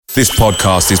This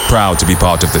podcast is proud to be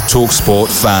part of the TalkSport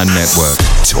Fan Network.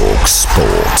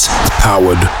 TalkSport.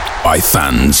 Powered by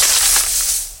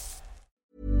fans.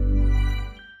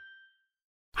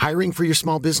 Hiring for your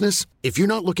small business? If you're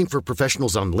not looking for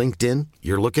professionals on LinkedIn,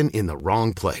 you're looking in the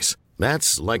wrong place.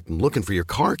 That's like looking for your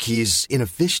car keys in a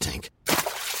fish tank.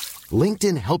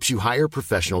 LinkedIn helps you hire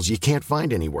professionals you can't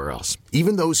find anywhere else,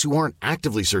 even those who aren't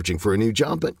actively searching for a new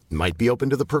job but might be open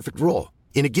to the perfect role.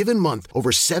 In a given month,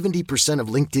 over 70% of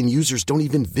LinkedIn users don't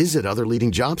even visit other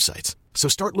leading job sites. So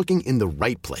start looking in the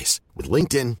right place. With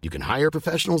LinkedIn, you can hire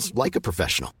professionals like a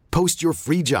professional. Post your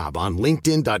free job on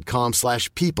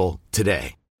linkedin.com/people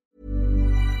today.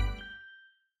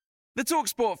 The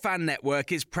TalkSport Fan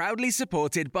Network is proudly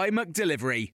supported by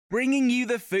McDelivery, bringing you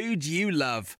the food you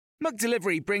love.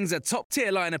 McDelivery brings a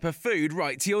top-tier lineup of food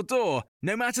right to your door.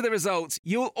 No matter the result,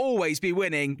 you'll always be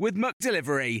winning with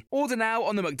McDelivery. Order now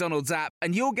on the McDonald's app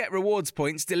and you'll get rewards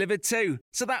points delivered too.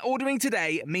 So that ordering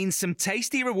today means some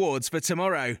tasty rewards for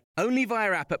tomorrow. Only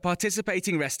via app at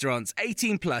participating restaurants.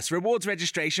 18 plus. Rewards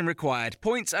registration required.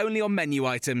 Points only on menu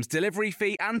items. Delivery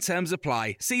fee and terms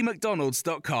apply. See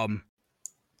mcdonalds.com.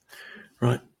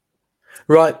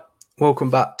 Right.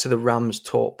 Welcome back to the Rams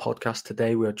Talk podcast.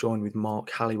 Today we are joined with Mark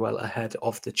Halliwell ahead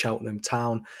of the Cheltenham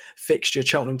Town fixture.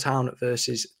 Cheltenham Town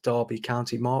versus Derby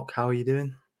County. Mark, how are you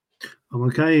doing? I'm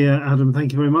okay, Adam.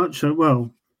 Thank you very much.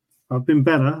 Well, I've been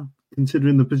better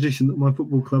considering the position that my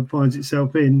football club finds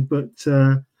itself in. But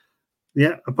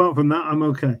apart from that, I'm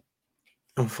okay.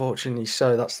 Unfortunately,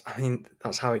 so that's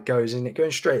how it goes, isn't it? Going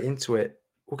straight into it,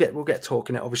 we'll get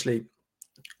talking it. Obviously,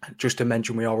 just to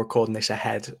mention, we are recording this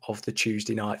ahead of the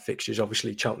Tuesday night fixtures.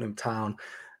 Obviously, Cheltenham Town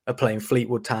are playing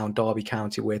Fleetwood Town, Derby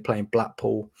County. We're playing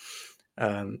Blackpool.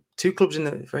 Two clubs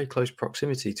in very close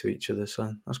proximity to each other,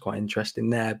 so that's quite interesting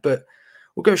there. But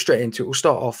we'll go straight into it. We'll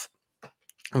start off.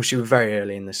 Obviously, we're very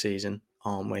early in the season,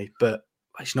 aren't we? But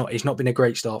it's not been a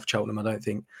great start for Cheltenham. I don't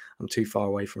think I'm too far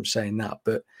away from saying that.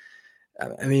 But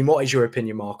I mean, what is your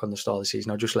opinion, Mark, on the start of the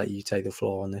season? I'll just let you take the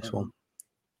floor on this one.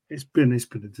 It's been a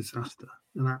disaster,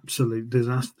 an absolute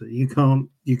disaster. You can't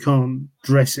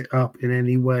dress it up in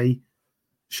any way,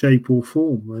 shape or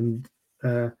form.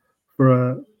 And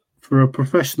for a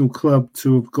professional club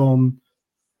to have gone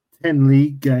 10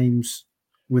 league games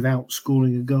without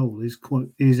scoring a goal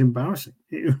is embarrassing.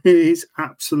 It is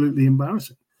absolutely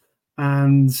embarrassing,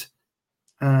 and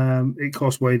it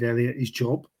cost Wade Elliott his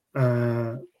job.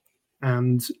 And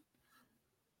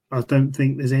I don't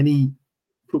think there's any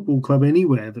football club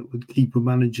anywhere that would keep a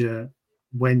manager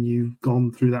when you've gone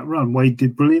through that run. Wade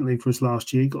did brilliantly for us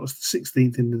last year. He got us to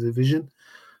 16th in the division,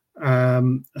 a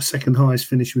second highest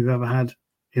finish we've ever had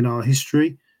in our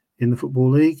history in the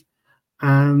Football League.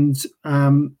 And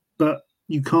but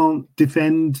you can't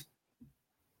defend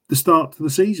the start to the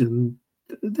season.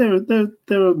 There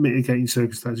are mitigating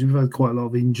circumstances. We've had quite a lot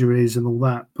of injuries and all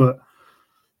that, but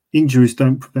injuries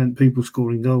don't prevent people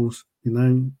scoring goals. You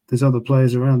know, there's other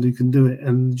players around who can do it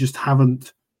and just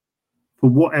haven't,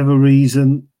 for whatever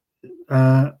reason.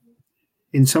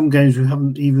 In some games, we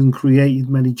haven't even created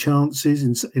many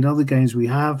chances. In other games, we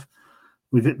have.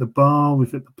 We've hit the bar,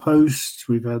 we've hit the post,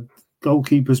 we've had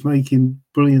goalkeepers making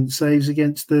brilliant saves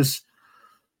against us.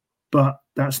 But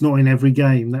that's not in every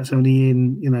game. That's only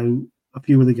in, a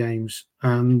few of the games.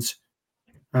 And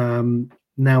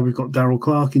now we've got Darryl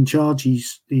Clark in charge. He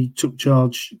took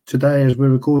charge today as we're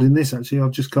recording this. Actually,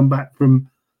 I've just come back from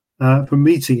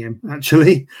meeting him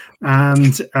actually,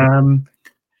 and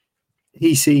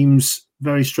he seems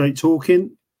very straight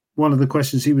talking. One of the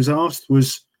questions he was asked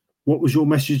was, "What was your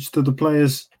message to the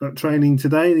players at training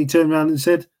today?" And he turned around and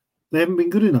said, "They haven't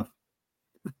been good enough."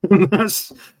 and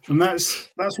that's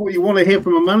what you want to hear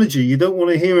from a manager. You don't want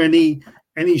to hear any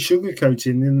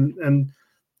sugarcoating, and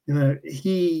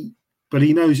But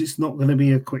he knows it's not going to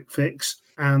be a quick fix,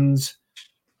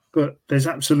 but there's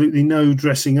absolutely no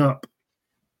dressing up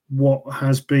what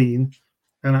has been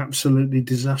an absolutely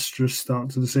disastrous start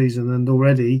to the season. And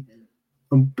already,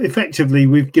 effectively,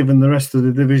 we've given the rest of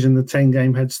the division the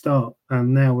 10-game head start,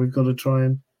 and now we've got to try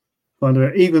and find a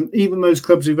way. Even those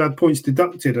clubs who've had points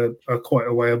deducted are quite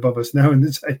a way above us now in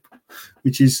the table,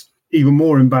 which is even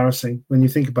more embarrassing when you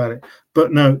think about it.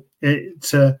 But no,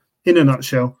 it's in a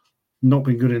nutshell, not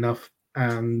been good enough.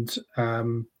 And a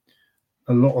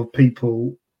lot of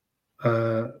people,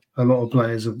 a lot of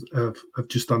players have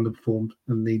just underperformed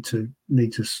and need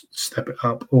to step it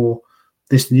up. Or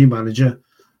this new manager,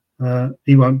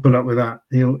 he won't put up with that.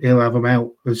 He'll have them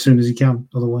out as soon as he can.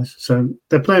 Otherwise, so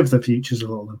they're playing for their futures, a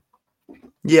lot of them.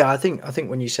 Yeah, I think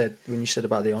when you said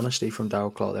about the honesty from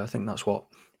Darryl Clark there, I think that's what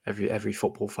every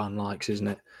football fan likes, isn't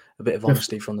it? A bit of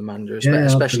honesty from the manager,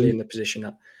 especially in the position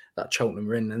Cheltenham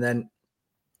were in. And then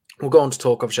we'll go on to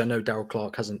talk. Obviously, I know Darrell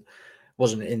Clarke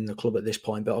wasn't in the club at this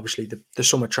point, but obviously the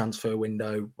summer transfer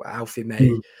window, Alfie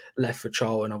May left for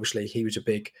Charlton. Obviously, he was a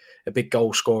big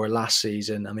goal scorer last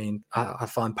season. I mean, I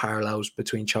find parallels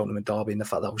between Cheltenham and Derby in the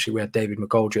fact that obviously we had David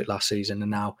McGoldrick last season,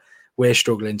 and now we're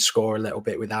struggling to score a little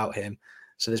bit without him.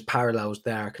 So there's parallels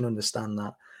there. I can understand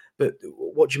that. But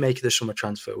what do you make of the summer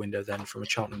transfer window then, from a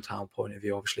Cheltenham Town point of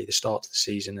view? Obviously, the start of the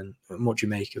season, and what do you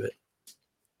make of it?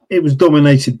 It was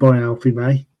dominated by Alfie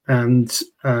May. And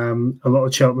a lot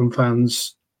of Cheltenham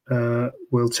fans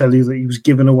will tell you that he was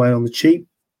given away on the cheap,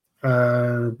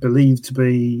 believed to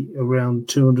be around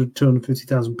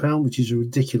 £250,000, which is a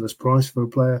ridiculous price for a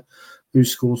player who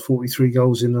scored 43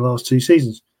 goals in the last 2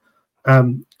 seasons.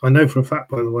 I know for a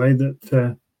fact, by the way,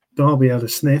 that Derby had a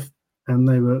sniff and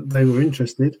they were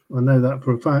interested. I know that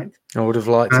for a fact. I would have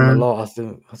liked him a lot.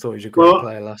 I thought he was a great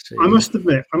player last season. I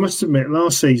must admit,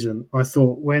 last season I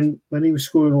thought when he was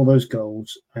scoring all those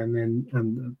goals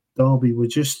and Derby were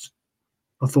just,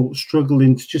 I thought,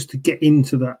 struggling to get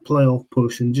into that playoff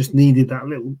push and just needed that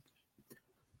little.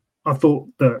 I thought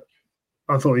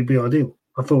he'd be ideal.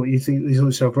 I thought you thought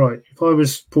yourself, right, if I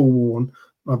was Paul Warne,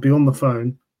 I'd be on the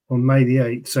phone on May the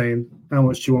 8th saying, how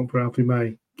much do you want for Alfie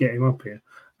May? Get him up here.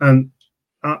 And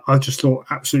I just thought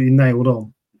absolutely nailed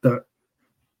on that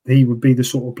he would be the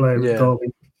sort of player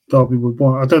that Derby would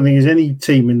want. I don't think there's any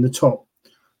team in the top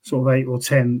sort of 8 or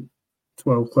 10,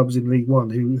 12 clubs in League One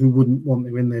who wouldn't want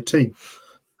him in their team.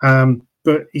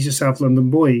 But he's a South London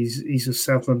boy. He's a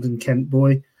South London Kent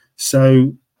boy.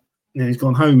 So, he's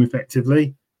gone home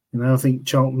effectively. I think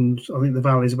the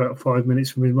Valley's about 5 minutes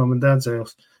from his mum and dad's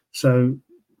house. So,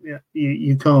 yeah,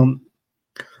 you can't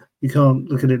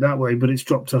look at it that way, but it's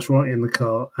dropped us right in the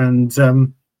car.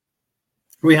 And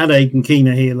we had Aidan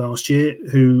Keener here last year,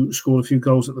 who scored a few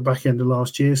goals at the back end of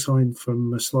last year, signed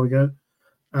from Sligo.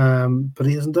 But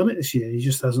he hasn't done it this year. He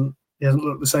just hasn't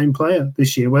looked the same player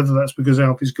this year, whether that's because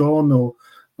Alfie's gone or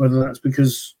whether that's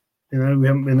because, we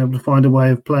haven't been able to find a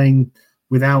way of playing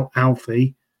without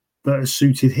Alfie that has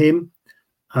suited him.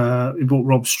 We brought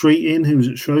Rob Street in, who was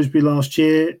at Shrewsbury last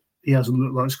year. He hasn't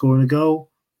looked like scoring a goal.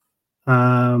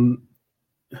 Then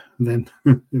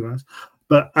who has?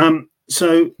 But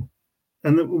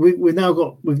we've now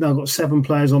got 7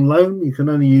 players on loan. You can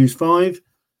only use 5,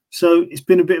 so it's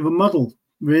been a bit of a muddle.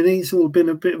 Really, it's all been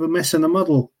a bit of a mess and a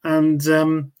muddle. And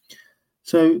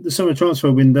so the summer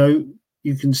transfer window,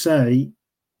 you can say,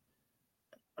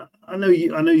 I know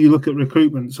you look at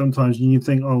recruitment sometimes and you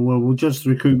think, oh well, we'll judge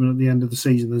the recruitment at the end of the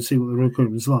season and see what the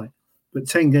recruitment's like. But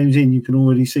 10 games in, you can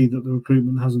already see that the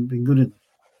recruitment hasn't been good enough.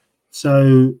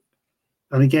 So,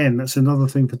 and again, that's another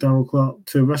thing for Darrell Clarke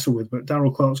to wrestle with. But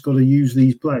Darrell Clarke's got to use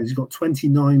these players. He's got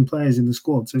 29 players in the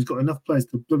squad, so he's got enough players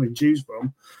to blooming choose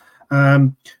from.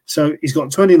 So he's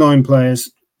got 29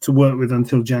 players to work with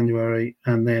until January,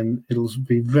 and then it'll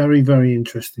be very, very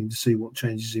interesting to see what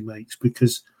changes he makes.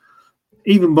 Because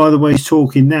even by the way he's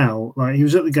talking now, like he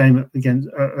was at the game against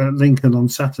Lincoln on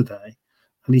Saturday,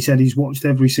 and he said he's watched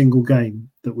every single game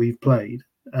that we've played.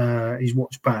 He's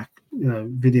watched back,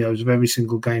 videos of every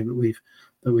single game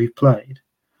that we've played,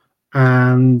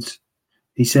 and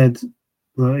he said,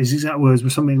 well, his exact words were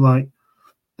something like,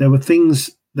 there were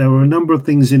a number of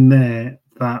things in there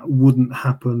that wouldn't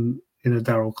happen in a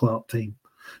Darrell Clarke team.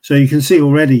 So you can see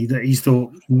already that he's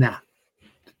thought, nah.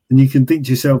 And you can think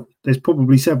to yourself, there's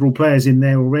probably several players in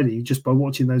there already just by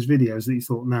watching those videos that he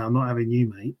thought, no, I'm not having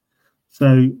you, mate.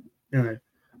 So,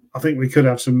 I think we could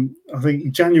have I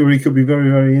think January could be very,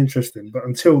 very interesting. But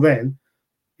until then,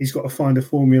 he's got to find a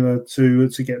formula to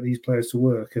get these players to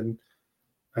work. And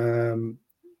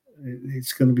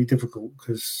it's going to be difficult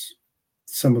because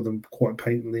some of them quite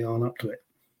patently aren't up to it.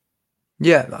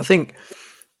 Yeah, I think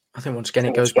once again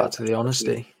it goes back to the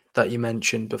honesty that you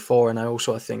mentioned before, and I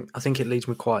think it leads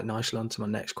me quite nicely onto my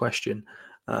next question.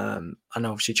 And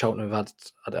obviously Cheltenham have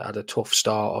had a tough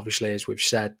start, obviously, as we've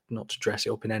said, not to dress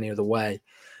it up in any other way.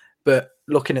 But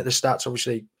looking at the stats,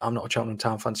 obviously I'm not a Cheltenham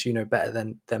Town fan, so you know better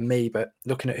than me. But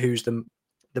looking at who's the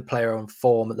player on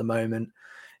form at the moment,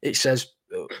 it says,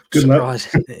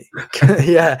 surprisingly,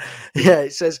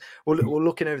 it says, well,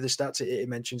 looking over the stats, it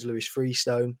mentions Lewis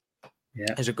Freestone.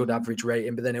 Yeah, has a good average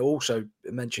rating, but then it also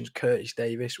mentions Curtis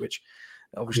Davis, which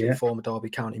obviously a former Derby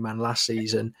County man last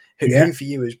season. Who for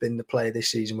you has been the player this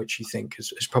season which you think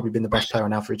has probably been the best player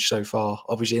on average so far?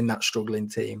 Obviously in that struggling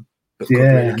team, but could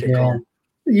really kick on.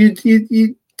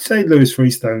 You say Lewis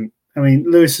Freestone. I mean,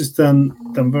 Lewis has done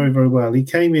very, very well. He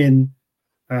came in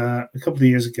a couple of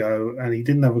years ago and he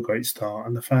didn't have a great start,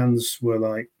 and the fans were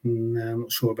like, "No, I'm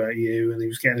not sure about you," and he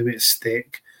was getting a bit of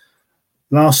stick.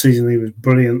 Last season, he was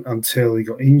brilliant until he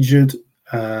got injured.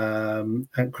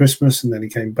 at Christmas, and then he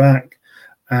came back.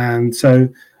 And so,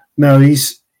 no,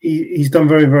 he's done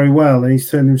very, very well, and he's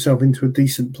turned himself into a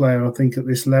decent player, I think, at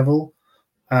this level.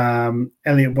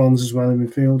 Elliot Bonds as well in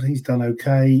midfield, he's done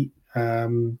okay.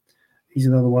 He's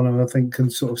another one who I think can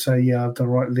sort of say, yeah, I've done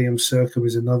right. Liam Sercombe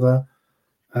is another.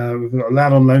 We've got a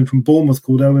lad on loan from Bournemouth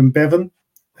called Owen Bevan,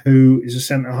 who is a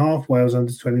centre-half, Wales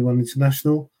under-21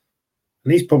 international.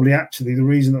 And he's probably actually the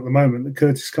reason at the moment that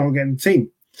Curtis can't get in the team,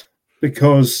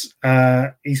 because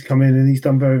he's come in and he's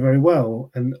done very, very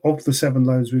well. And of the 7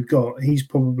 loans we've got, he's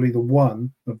probably the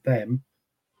one of them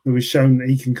who has shown that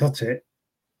he can cut it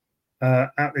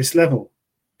at this level.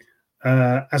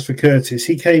 As for Curtis,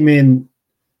 he came in,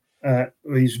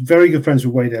 he's very good friends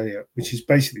with Wade Elliott, which is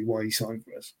basically why he signed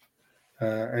for us.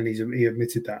 And he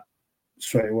admitted that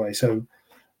straight away. So,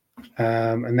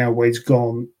 and now Wade's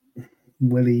gone.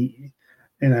 Will he,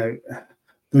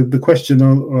 the question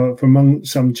from among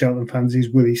some Cheltenham fans is,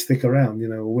 will he stick around,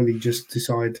 or will he just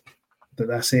decide that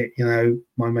that's it,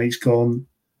 my mate's gone?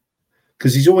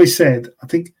 Because he's always said, I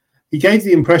think he gave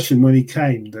the impression when he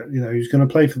came that, he was going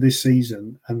to play for this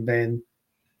season, and then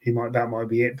that might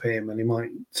be it for him, and he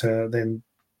might then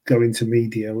go into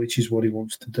media, which is what he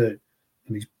wants to do.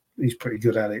 And he's pretty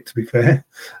good at it, to be fair.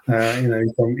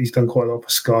 He's done quite a lot for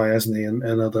Sky, hasn't he, and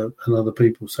other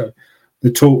people. So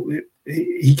the talk,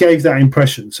 he gave that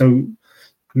impression. So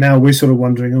now we're sort of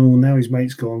wondering, now his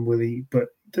mate's gone, will he? But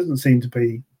it doesn't seem to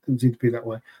be that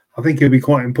way. I think it'll be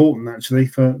quite important actually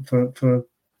for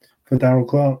Darryl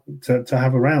Clark to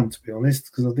have around, to be honest,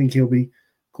 because I think he'll be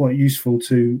quite useful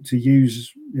to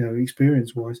use,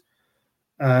 experience wise.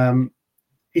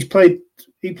 He played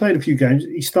a few games.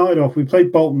 He started off, we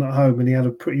played Bolton at home, and he had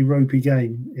a pretty ropey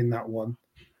game in that one.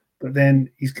 But then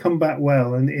he's come back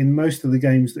well, and in most of the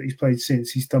games that he's played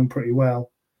since, he's done pretty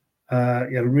well. He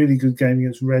had a really good game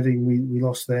against Reading. We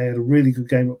lost there. He had a really good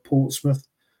game at Portsmouth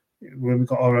when we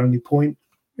got our only point.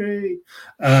 So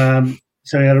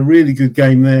he had a really good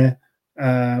game there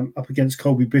up against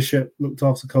Colby Bishop. Looked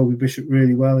after Colby Bishop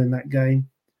really well in that game.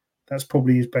 That's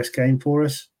probably his best game for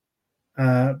us.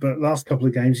 But last couple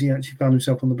of games, he actually found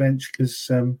himself on the bench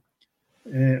because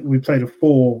we played a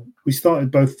 4. We started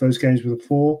both of those games with a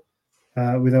 4,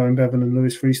 with Owen Bevan and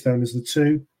Lewis Freestone as the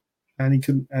 2, and he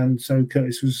couldn't. And so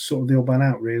Curtis was sort of the odd man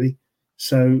out, really.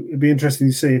 So it'd be interesting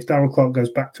to see if Darryl Clark goes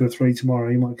back to a 3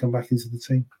 tomorrow. He might come back into the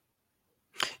team.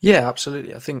 Yeah,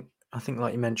 absolutely. I think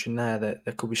like you mentioned there, that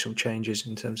there could be some changes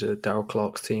in terms of Darryl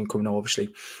Clark's team coming on. Obviously,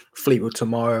 Fleetwood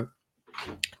tomorrow,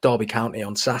 Derby County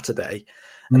on Saturday.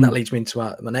 And that leads me into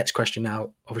my next question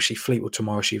now. Obviously, Fleetwood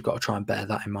tomorrow, so you've got to try and bear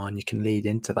that in mind. You can lead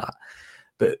into that.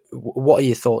 But what are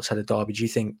your thoughts ahead of Derby? Do you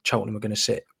think Cheltenham are going to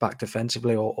sit back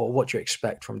defensively, or what do you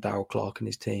expect from Darryl Clark and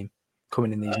his team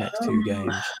coming in these next 2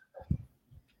 games?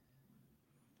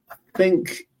 I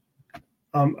think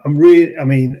I'm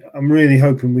really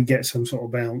hoping we get some sort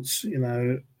of bounce.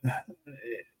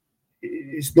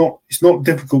 It's not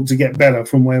difficult to get better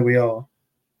from where we are.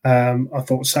 I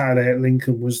thought Saturday at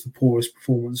Lincoln was the poorest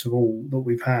performance of all that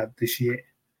we've had this year.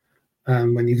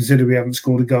 When you consider we haven't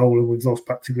scored a goal and we've lost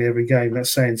practically every game,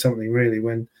 that's saying something really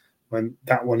when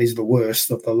that one is the worst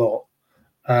of the lot.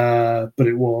 But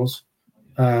it was.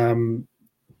 And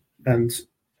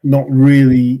not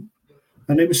really.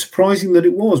 And it was surprising that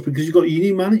it was, because you've got your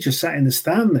new manager sat in the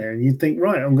stand there and you think,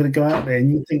 right, I'm going to go out there, and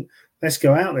you think, let's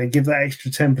go out there, give that extra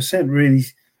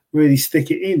 10%, really stick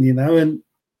it in, and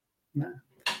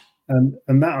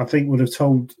And that, I think, would have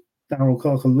told Darryl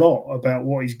Clark a lot about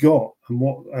what he's got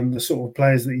and the sort of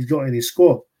players that he's got in his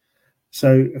squad.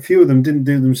 So a few of them didn't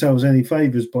do themselves any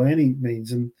favours by any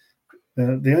means. And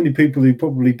the only people who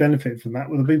probably benefited from that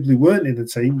were the people who weren't in the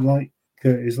team, like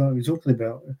Curtis, like we were talking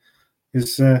about.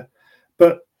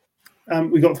 But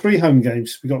we got 3 home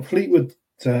games. We got Fleetwood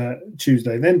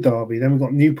Tuesday, then Derby, then we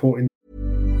got Newport in.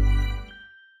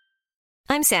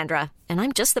 I'm Sandra, and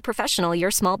I'm just the professional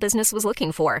your small business was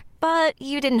looking for. But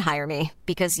you didn't hire me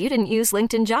because you didn't use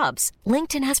LinkedIn Jobs.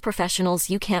 LinkedIn has professionals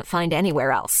you can't find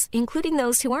anywhere else, including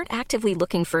those who aren't actively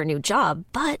looking for a new job,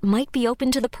 but might be open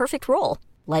to the perfect role,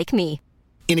 like me.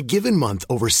 In a given month,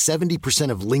 over 70%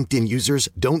 of LinkedIn users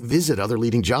don't visit other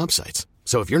leading job sites.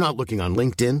 So if you're not looking on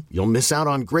LinkedIn, you'll miss out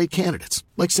on great candidates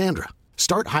like Sandra.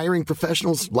 Start hiring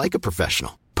professionals like a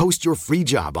professional. Post your free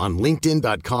job on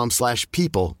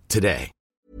linkedin.com/people today.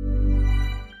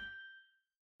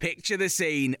 Picture the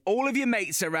scene. All of your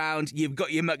mates around, you've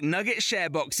got your McNugget share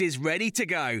boxes ready to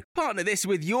go. Partner this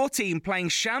with your team playing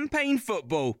champagne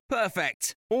football.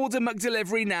 Perfect. Order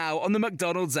McDelivery now on the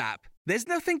McDonald's app. There's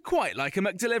nothing quite like a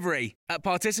McDelivery. At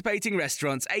participating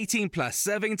restaurants, 18 plus,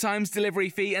 serving times, delivery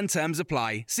fee and terms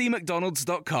apply. See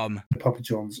mcdonalds.com. Papa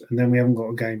John's, and then we haven't got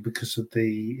a game because of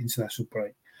the international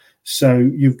break.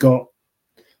 So he's got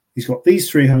these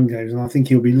 3 home games, and I think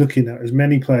he'll be looking at as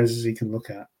many players as he can look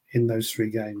at in those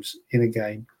 3 games in a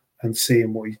game and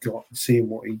seeing what he's got, seeing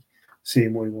what he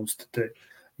wants to do.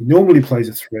 He normally plays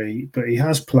a 3, but he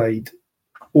has played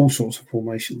all sorts of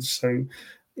formations. So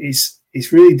it's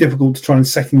really difficult to try and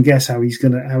second guess how he's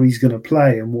gonna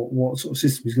play and what sort of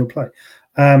system he's gonna play.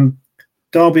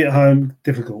 Derby at home,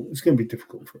 difficult. It's going to be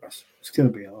difficult for us. It's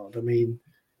going to be hard. I mean,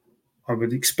 I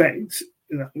would expect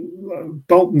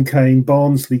Bolton came,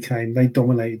 Barnsley came, they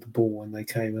dominated the ball when they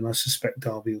came, and I suspect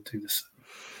Derby will do the same.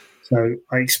 So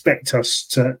I expect us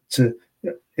to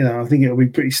I think it'll be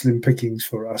pretty slim pickings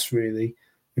for us, really.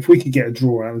 If we could get a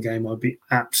draw out of the game, I'd be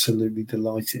absolutely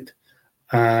delighted.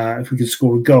 If we could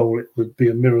score a goal, it would be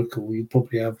a miracle. You'd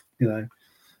probably have,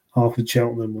 half of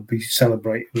Cheltenham would be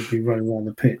celebrating, would be running around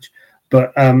the pitch.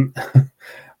 But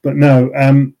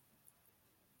no,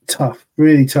 tough,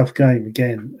 really tough game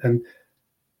again, and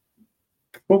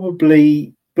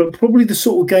probably the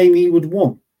sort of game he would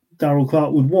want, Darryl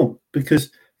Clark would want,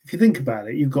 because if you think about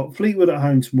it, you've got Fleetwood at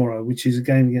home tomorrow, which is a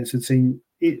game against a team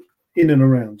in and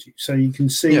around you, so you can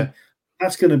see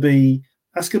that's going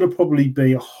to probably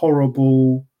be a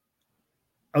horrible,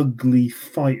 ugly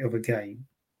fight of a game.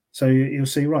 So you'll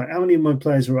see, right, how many of my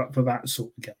players are up for that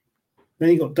sort of game? Then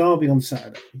you've got Derby on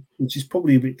Saturday, which is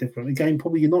probably a bit different. A game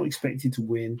probably you're not expected to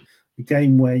win. A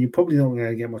game where you're probably not going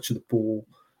to get much of the ball.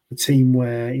 A team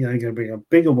where you're going to bring a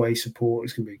big away support.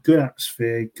 It's going to be a good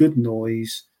atmosphere, good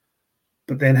noise.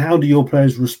 But then how do your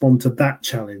players respond to that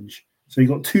challenge? So you've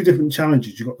got 2 different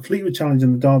challenges. You've got the Fleetwood challenge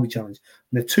and the Derby challenge.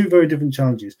 And they're 2 very different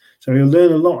challenges. So he'll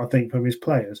learn a lot, I think, from his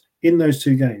players in those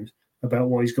 2 games about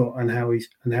what he's got and how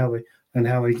they're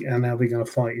going to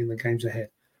fight in the games ahead.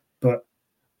 But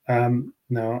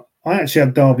now, I actually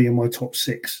had Derby in my top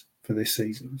 6 for this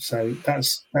season, so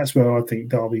that's where I think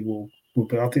Derby will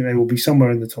be. I think they will be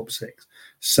somewhere in the top 6.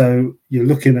 So you're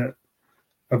looking at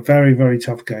a very, very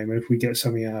tough game, and if we get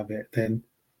something out of it, then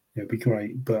it'll be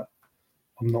great. But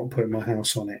I'm not putting my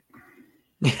house on it.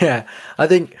 Yeah, I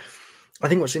think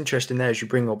what's interesting there is you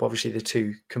bring up obviously the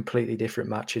 2 completely different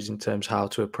matches in terms of how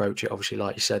to approach it. Obviously,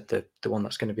 like you said, the one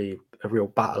that's going to be a real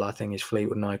battle, I think, is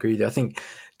Fleetwood, and I agree with you. I think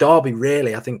Derby,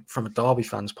 really, I think from a Derby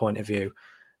fan's point of view,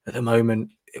 at the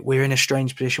moment, we're in a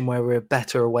strange position where we're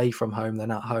better away from home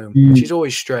than at home, which is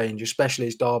always strange, especially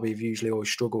as Derby have usually always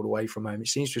struggled away from home. It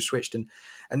seems to have switched, and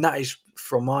that is,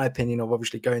 from my opinion, of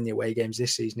obviously going the away games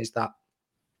this season, is that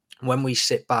when we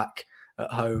sit back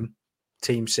at home,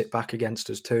 teams sit back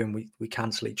against us too, and we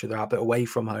cancel each other out. But away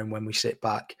from home, when we sit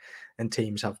back and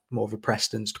teams have more of a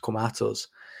precedence to come at us,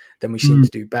 then we seem to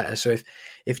do better. So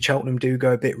if Cheltenham do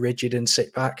go a bit rigid and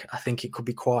sit back, I think it could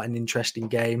be quite an interesting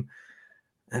game.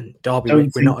 And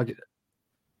Derby, we're not.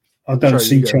 I don't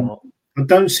see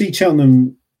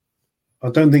Cheltenham. I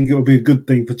don't think it would be a good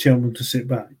thing for Cheltenham to sit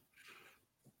back,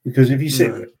 because if you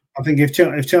sit, I think if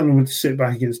Cheltenham were to sit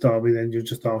back against Derby, then you're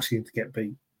just asking to get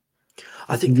beat.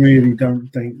 I really don't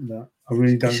think that. I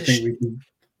really don't think we can.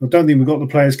 I don't think we've got the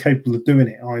players capable of doing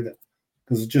it either.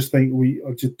 Because I just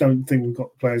don't think we've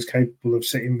got the players capable of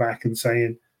sitting back and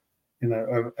saying, and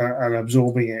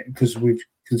absorbing it, because we've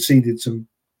conceded some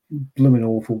blooming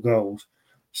awful goals.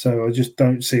 So I just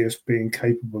don't see us being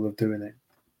capable of doing it.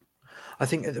 I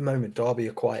think at the moment Derby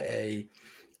are quite a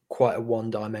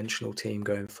one-dimensional team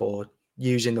going forward,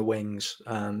 using the wings.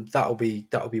 That'll be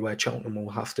where Cheltenham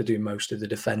will have to do most of the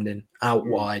defending out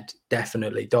wide.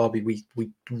 Definitely, Derby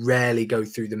we rarely go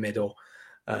through the middle.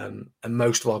 And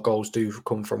most of our goals do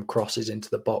come from crosses into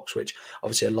the box, which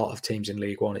obviously a lot of teams in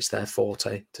League One, it's their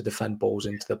forte to defend balls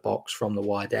into the box from the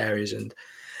wide areas, and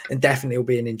definitely will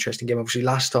be an interesting game. Obviously,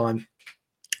 last time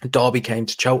Derby came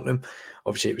to Cheltenham,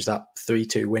 obviously it was that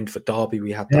 3-2 win for Derby.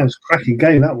 We had that it was a cracking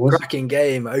game. That was cracking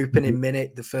game. Opening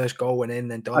minute, the first goal went in.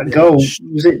 Then Derby that goal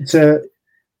was it.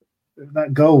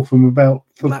 That goal from about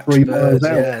 3 miles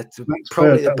out. Yeah,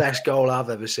 probably the best goal I've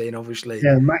ever seen, obviously.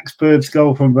 Yeah, Max Bird's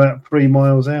goal from about 3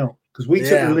 miles out. Because we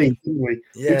took the lead, didn't we?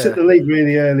 Yeah. We took the lead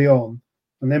really early on.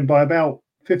 And then by about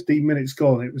 15 minutes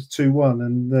gone, it was 2-1.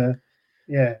 And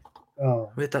we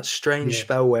had that strange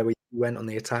spell where we went on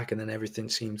the attack and then everything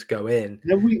seemed to go in.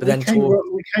 Yeah, we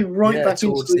came right back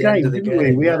into the game, didn't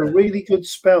we? We had a really good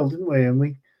spell, didn't we?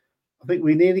 And I think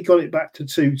we nearly got it back to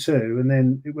 2-2, and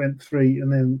then it went 3,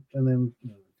 and then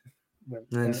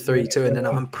 3-2, and then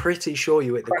I'm pretty sure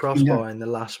you hit the crossbar in the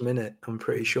last minute. I'm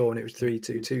pretty sure, and it was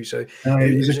 3-2-2. So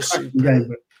it was a cracking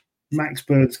game. Max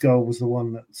Bird's goal was the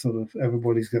one that sort of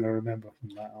everybody's going to remember from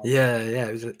that. Yeah,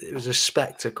 it was a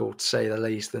spectacle to say the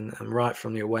least, and right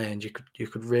from the away end, you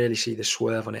could really see the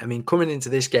swerve on it. I mean, coming into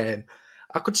this game,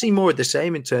 I could see more of the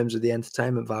same in terms of the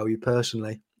entertainment value.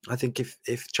 Personally, I think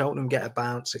if Cheltenham get a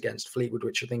bounce against Fleetwood,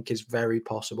 which I think is very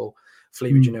possible,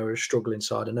 Fleetwood, are a struggling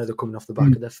side. I know they're coming off the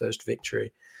back of their first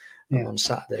victory on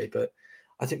Saturday, but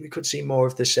I think we could see more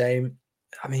of the same.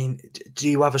 I mean, do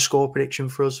you have a score prediction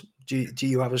for us? Do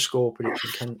you have a score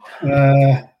prediction?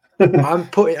 I'm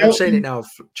saying it now.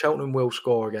 Cheltenham will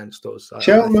score against us.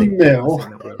 Cheltenham nil.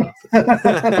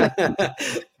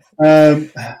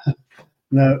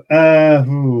 No.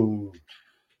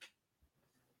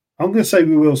 I'm going to say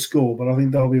we will score, but I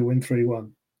think Derby will win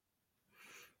 3-1.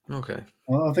 Okay.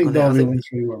 I think Derby will win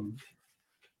 3-1.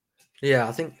 Yeah,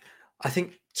 I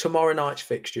think tomorrow night's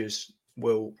fixtures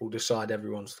will decide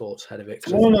everyone's thoughts ahead of it.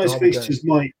 Tomorrow night's fixtures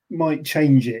might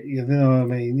change it. You know what I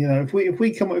mean? You know, if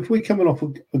we're coming off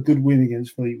a good win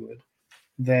against Fleetwood,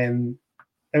 then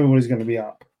everybody's going to be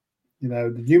up. You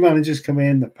know, the new managers come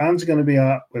in, the fans are going to be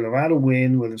up. We'll have had a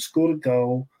win. We'll have scored a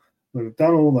goal. We'll have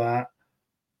done all that.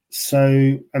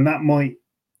 So, and that might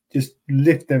just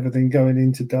lift everything going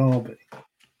into Derby.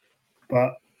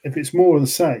 But if it's more of the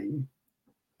same,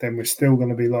 then we're still going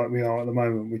to be like we are at the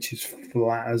moment, which is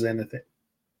flat as anything.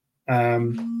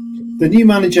 The new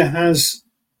manager has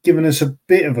given us a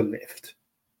bit of a lift,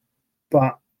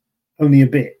 but only a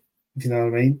bit, if you know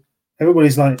what I mean.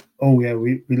 Everybody's like, oh, yeah,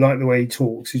 we like the way he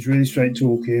talks. He's really straight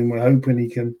talking. We're hoping he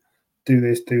can do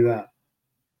this, do that.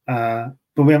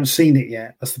 But we haven't seen it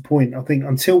yet. That's the point. I think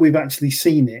until we've actually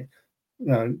seen it,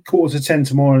 9:45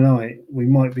 tomorrow night, we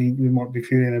might be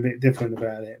feeling a bit different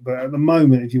about it. But at the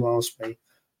moment, if you ask me,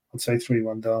 I'd say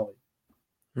 3-1 Derby.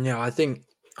 Yeah, I think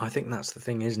that's the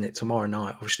thing, isn't it? Tomorrow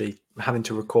night, obviously, having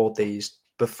to record these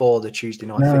before the Tuesday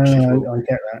night fixtures. I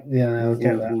get that. Yeah, I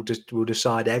get that. We'll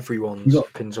decide everyone's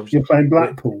opinions. You're playing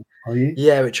Blackpool, are you?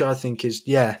 Yeah, which I think is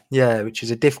which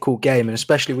is a difficult game, and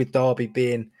especially with Derby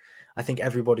being, I think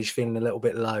everybody's feeling a little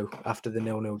bit low after the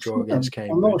 0-0 draw against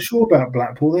Cambridge. I'm not sure about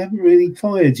Blackpool. They haven't really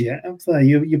fired yet, have they?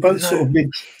 You're both sort of you're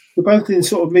both in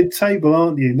sort of mid-table,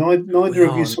 aren't you? Neither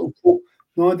of you sort of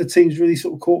neither team's really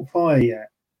sort of caught fire yet.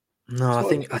 No, I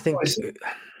think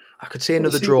I could see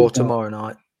another draw tomorrow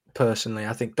night. Personally,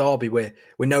 I think Derby we're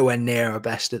nowhere near our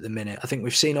best at the minute. I think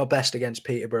we've seen our best against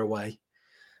Peterborough away.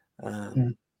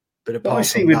 But apart what I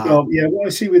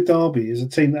see with Derby is a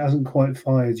team that hasn't quite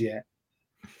fired yet.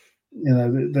 You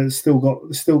know, they've still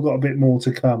got a bit more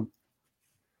to come.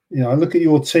 You know, I look at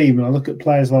your team and I look at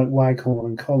players like Waghorn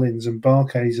and Collins and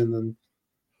Barkhazen and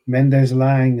Mendes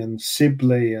Lang and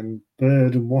Sibley and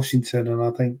Bird and Washington, and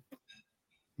I think,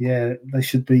 yeah, they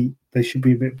should be a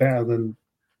bit better than.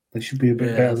 They should be a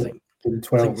bit better than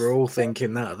 12. I think we're all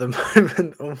thinking that at the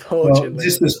moment, unfortunately.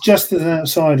 Well, just as an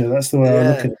outsider, that's the way I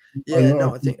look at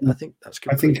it. I think that's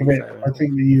completely fair. I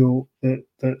think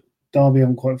that Derby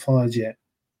haven't quite fired yet,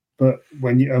 but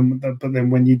when then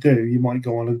when you do, you might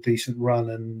go on a decent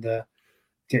run and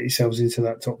get yourselves into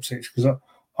that top six. Because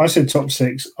I said top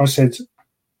six.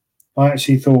 I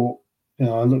actually thought, you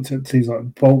know, I looked at teams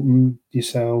like Bolton,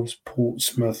 yourselves,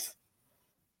 Portsmouth,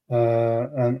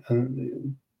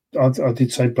 and I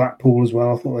did say Blackpool as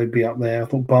well. I thought they'd be up there. I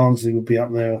thought Barnsley would be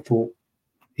up there. I thought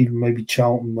even maybe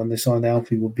Charlton, when they signed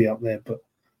Alfie, would be up there. But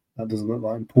that doesn't look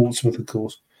like in Portsmouth, of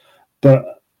course.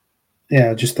 But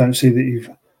yeah, I just don't see that you've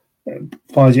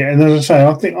fired yet. And as I say,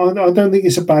 I don't think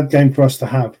it's a bad game for us to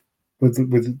have with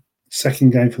the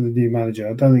second game for the new manager.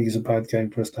 I don't think it's a bad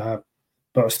game for us to have.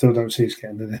 But I still don't see us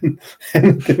getting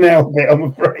anything out of it, I'm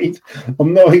afraid.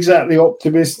 I'm not exactly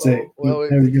optimistic. Well,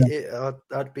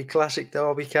 I'd be classic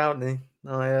Derby County.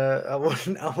 I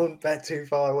wouldn't bet too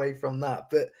far away from that.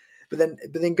 But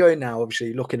then going now,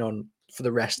 obviously looking on for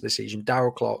the rest of the season,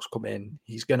 Darryl Clark's come in.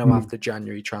 He's going to have the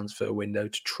January transfer window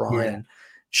to try and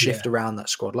shift around that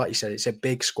squad. Like you said, it's a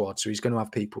big squad, so he's going to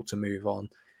have people to move on.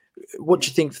 What do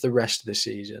you think for the rest of the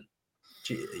season?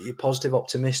 Are you positive,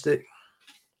 optimistic?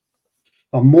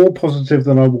 I'm more positive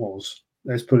than I was.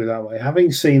 Let's put it that way.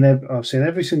 I've seen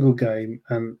every single game,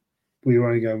 and we were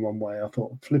only going one way. I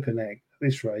thought, flipping heck, at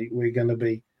this rate, we're going to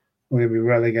be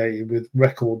relegated with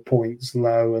record points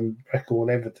low and record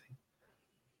everything.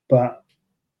 But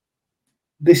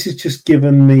this has just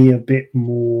given me a bit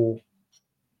more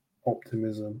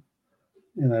optimism.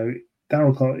 You know,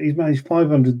 Darryl Clark, he's managed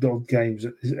 500 odd games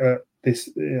at this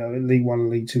League One and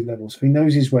League Two level, so he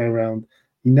knows his way around.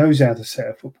 He knows how to set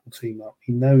a football team up.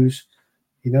 He knows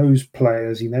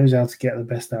players. He knows how to get the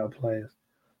best out of players.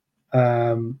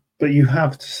 But you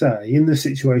have to say, in the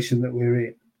situation that we're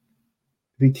in,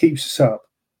 if he keeps us up,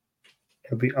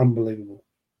 it'll be unbelievable.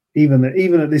 even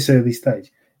at this early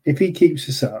stage. If he keeps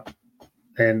us up,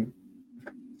 then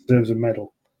deserves a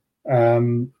medal.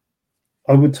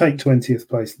 I would take 20th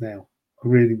place now. I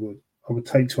really would. I would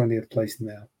take 20th place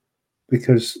now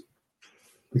because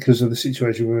of the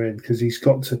situation we're in. Because he's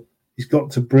got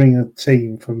to bring a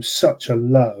team from such a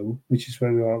low, which is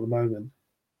where we are at the moment.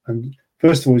 And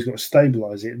first of all, he's got to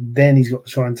stabilise it. Then he's got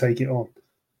to try and take it on.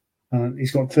 And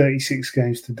he's got 36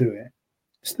 games to do it.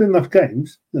 Still enough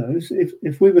games.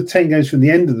 If we were 10 games from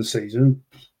the end of the season,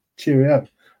 cheerio.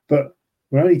 But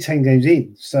we're only 10 games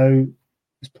in, so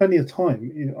there's plenty of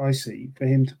time, I see, for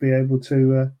him to be able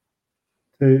to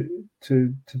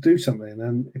do something.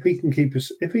 And if he can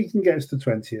get us to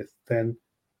 20th, then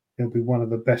it'll be one of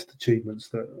the best achievements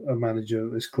that a manager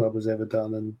at this club has ever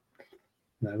done. And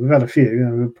we've had a few,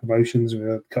 we've had promotions, we've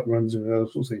had cup runs, and we've had all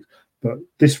sorts of things. But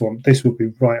this will be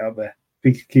right up there.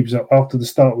 If he keeps us up after the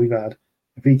start we've had,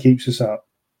 if he keeps us up,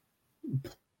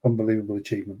 unbelievable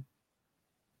achievement.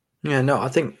 Yeah, no, I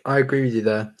think I agree with you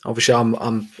there. Obviously, I'm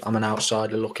an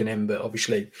outsider looking in, but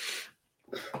obviously,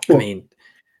 you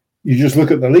just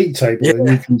look at the league table and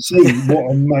you can see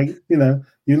what a mate.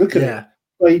 You look at it.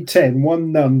 Played 10,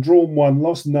 won none, drawn 1,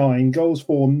 lost 9, goals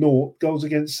 4, 0, goals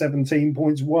against 17,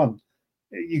 points 1.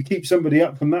 You keep somebody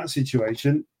up from that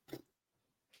situation.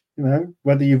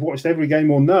 Whether you've watched every game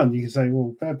or none, you can say,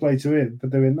 well, fair play to him for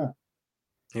doing that.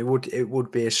 It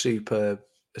would be a superb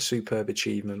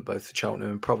achievement, both for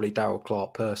Cheltenham and probably Darryl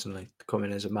Clark personally, to come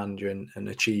in as a manager and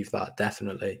achieve that,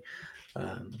 definitely.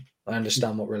 I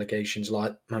understand what relegation's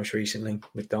like most recently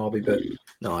with Derby, but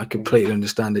no, I completely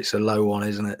understand it's a low one,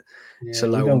 isn't it? Yeah, it's a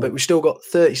low one, but we've still got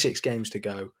 36 games to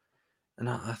go. And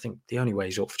I think the only way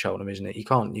is up for Cheltenham, isn't it? You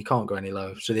can't go any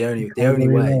lower. So the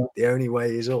only way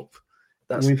is up.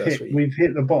 We've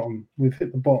hit the bottom. We've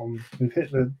hit the bottom. We've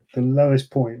hit the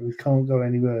lowest point. We can't go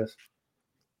any worse.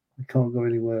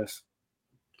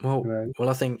 Well,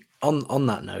 I think on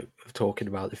that note of talking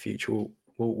about the future,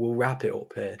 we'll wrap it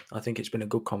up here. I think it's been a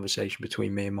good conversation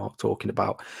between me and Mark talking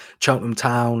about Cheltenham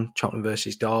Town, Cheltenham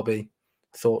versus Derby,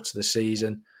 thoughts of the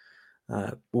season.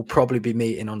 We'll probably be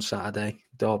meeting on Saturday.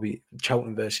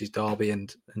 Cheltenham versus Derby,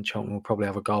 and Cheltenham will probably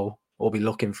have a goal or be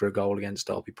looking for a goal against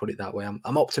Derby. Put it that way.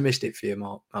 I'm optimistic for you,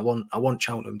 Mark. I want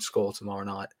Cheltenham to score tomorrow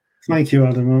night. Thank you,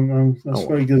 Adam. That's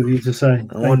very good of you to say.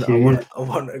 I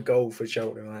want a goal for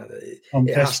Cheltenham.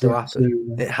 It has to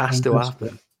happen. It has to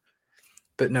happen.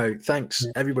 But no, thanks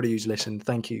everybody who's listened.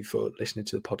 Thank you for listening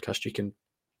to the podcast.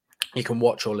 You can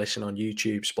watch or listen on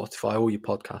YouTube, Spotify, all your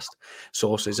podcast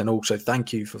sources. And also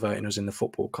thank you for voting us in the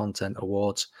Football Content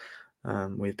Awards.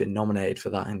 We've been nominated for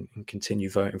that and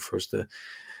continue voting for us.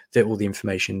 All the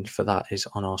information for that is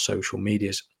on our social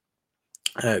medias.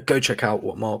 Go check out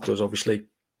what Mark does, obviously.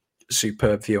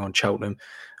 Superb view on Cheltenham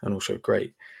and also a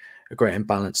great and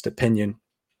balanced opinion.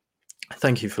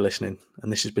 Thank you for listening.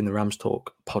 And this has been the Rams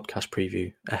Talk podcast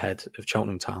preview ahead of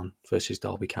Cheltenham Town versus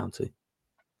Derby County.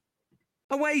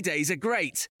 Away days are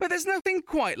great, but there's nothing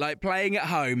quite like playing at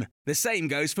home. The same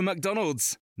goes for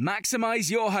McDonald's.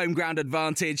 Maximise your home ground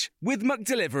advantage with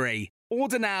McDelivery.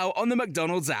 Order now on the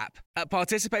McDonald's app. At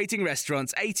participating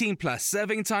restaurants, 18 plus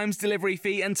serving times, delivery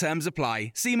fee and terms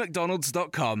apply. See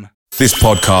mcdonalds.com. This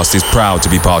podcast is proud to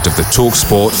be part of the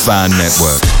TalkSport Fan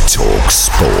Network.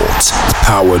 TalkSport.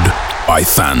 Powered by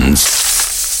fans.